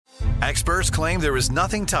Experts claim there is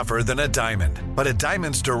nothing tougher than a diamond. But at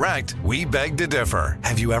Diamonds Direct, we beg to differ.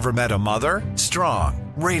 Have you ever met a mother?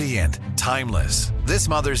 Strong, radiant, timeless. This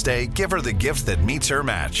Mother's Day, give her the gift that meets her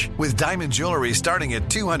match. With diamond jewelry starting at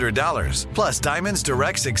 $200. Plus, Diamonds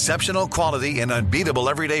Direct's exceptional quality and unbeatable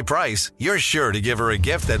everyday price, you're sure to give her a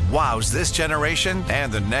gift that wows this generation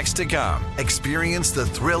and the next to come. Experience the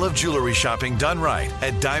thrill of jewelry shopping done right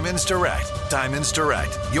at Diamonds Direct. Diamonds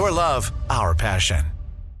Direct. Your love, our passion.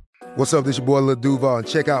 What's up, this your boy Lil Duval, and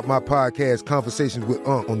check out my podcast, Conversations with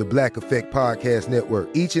Unc, on the Black Effect Podcast Network.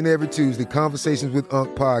 Each and every Tuesday, Conversations with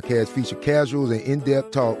Unc podcast feature casual and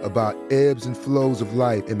in-depth talk about ebbs and flows of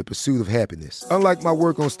life and the pursuit of happiness. Unlike my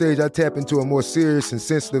work on stage, I tap into a more serious and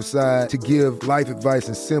sensitive side to give life advice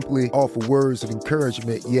and simply offer words of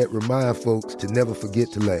encouragement, yet remind folks to never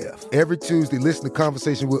forget to laugh. Every Tuesday, listen to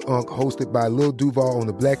Conversations with Unc, hosted by Lil Duval on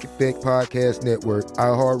the Black Effect Podcast Network,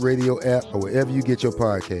 iHeartRadio app, or wherever you get your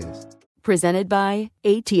podcasts. Presented by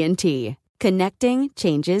AT&T. Connecting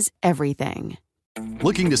changes everything.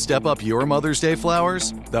 Looking to step up your Mother's Day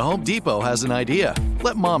flowers? The Home Depot has an idea.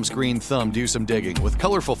 Let Mom's green thumb do some digging with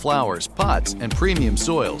colorful flowers, pots, and premium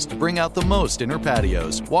soils to bring out the most in her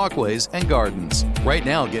patios, walkways, and gardens. Right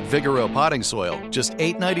now, get Vigoro potting soil, just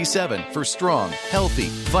 $8.97 for strong, healthy,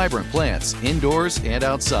 vibrant plants indoors and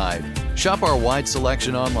outside. Shop our wide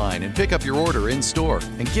selection online and pick up your order in-store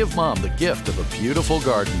and give Mom the gift of a beautiful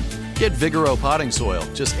garden. Get Vigoro potting soil,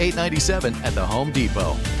 just $8.97 at the Home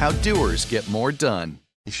Depot. How doers get more done.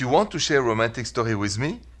 If you want to share a romantic story with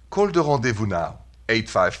me, call the rendezvous now.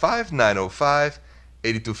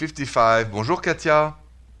 855-905-8255. Bonjour, Katia.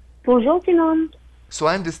 Bonjour, Simone. So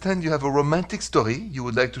I understand you have a romantic story you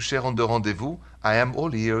would like to share on the rendezvous. I am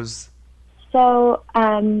all ears. So,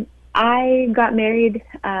 I got married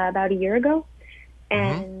about a year ago,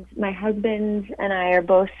 and my husband and I are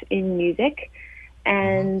both in music.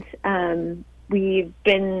 And we've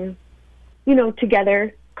been,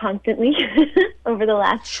 together constantly over the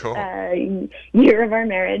last year of our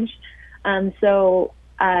marriage. So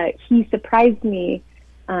he surprised me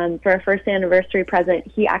for our first anniversary present.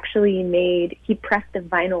 He pressed a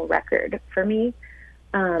vinyl record for me.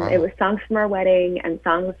 It was songs from our wedding and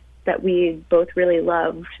songs that we both really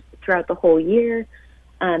loved throughout the whole year.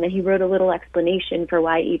 And he wrote a little explanation for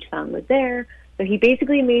why each song was there. So he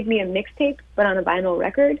basically made me a mixtape, but on a vinyl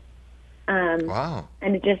record. Wow.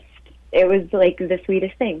 And it was like the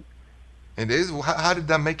sweetest thing. It is? How did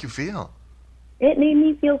that make you feel? It made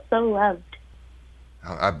me feel so loved.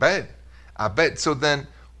 I bet. So then,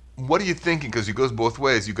 what are you thinking? Because it goes both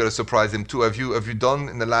ways. You got to surprise him too. Have you done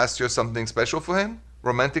in the last year something special for him,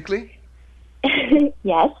 romantically?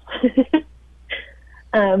 Yes.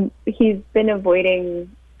 He's been avoiding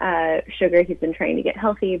sugar. He's been trying to get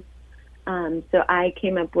healthy. So I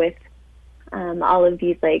came up with all of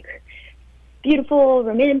these beautiful,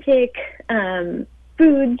 romantic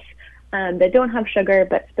foods that don't have sugar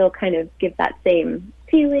but still kind of give that same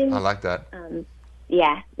feeling. I like that.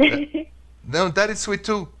 Yeah. No, that is sweet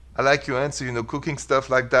too. I like your answer, cooking stuff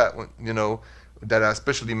like that, that are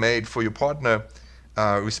specially made for your partner,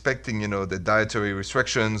 respecting, the dietary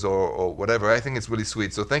restrictions or whatever. I think it's really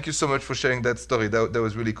sweet. So thank you so much for sharing that story. That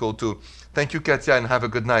was really cool too. Thank you, Katia, and have a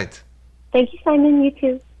good night. Thank you, Simon. You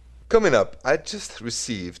too. Coming up, I just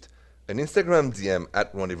received an Instagram DM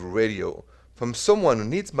at Rendezvous Radio from someone who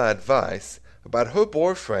needs my advice about her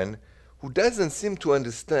boyfriend who doesn't seem to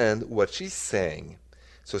understand what she's saying.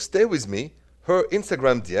 So stay with me. Her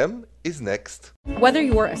Instagram DM is next. Whether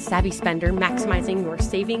you're a savvy spender maximizing your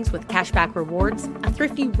savings with cashback rewards, a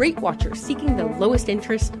thrifty rate watcher seeking the lowest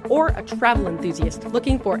interest, or a travel enthusiast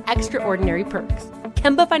looking for extraordinary perks,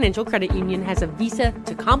 Kemba Financial Credit Union has a visa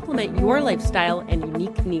to complement your lifestyle and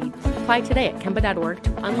unique needs. Apply today at Kemba.org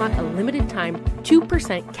to unlock a limited time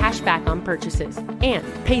 2% cash back on purchases and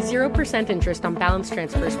pay 0% interest on balance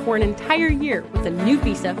transfers for an entire year with a new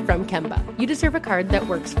visa from Kemba. You deserve a card that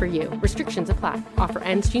works for you. Restrictions apply. Offer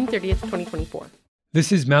ends June 30th, 2024.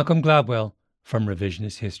 This is Malcolm Gladwell from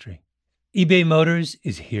Revisionist History. eBay Motors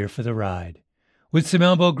is here for the ride. With some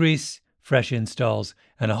elbow grease, fresh installs,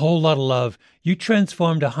 and a whole lot of love, you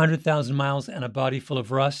transformed 100,000 miles and a body full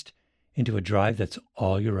of rust into a drive that's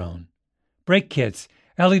all your own. Brake kits,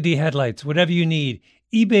 LED headlights, whatever you need,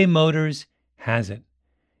 eBay Motors has it.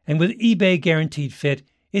 And with eBay Guaranteed Fit,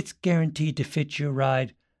 it's guaranteed to fit your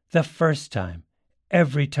ride the first time,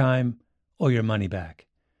 every time, or your money back.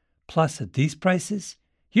 Plus, at these prices,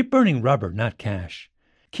 you're burning rubber, not cash.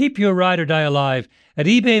 Keep your ride or die alive at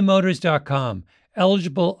ebaymotors.com.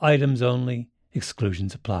 Eligible items only.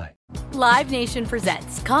 Exclusions apply. Live Nation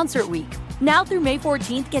presents Concert Week. Now through May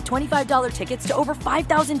 14th, get $25 tickets to over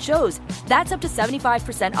 5,000 shows. That's up to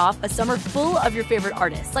 75% off a summer full of your favorite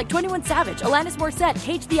artists like 21 Savage, Alanis Morissette,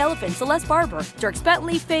 Cage the Elephant, Celeste Barber, Dierks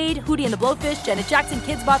Bentley, Fade, Hootie and the Blowfish, Janet Jackson,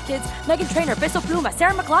 Kidz Bop Kids, Meghan Trainor, Peso Pluma,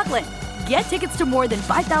 Sarah McLachlan. Get tickets to more than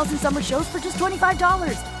 5,000 summer shows for just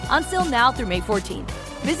 $25. On sale now through May 14th.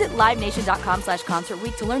 Visit LiveNation.com/Concert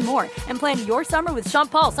Week to learn more and plan your summer with Sean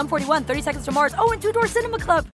Paul, Sum 41, 30 Seconds to Mars, and Two Door Cinema Club.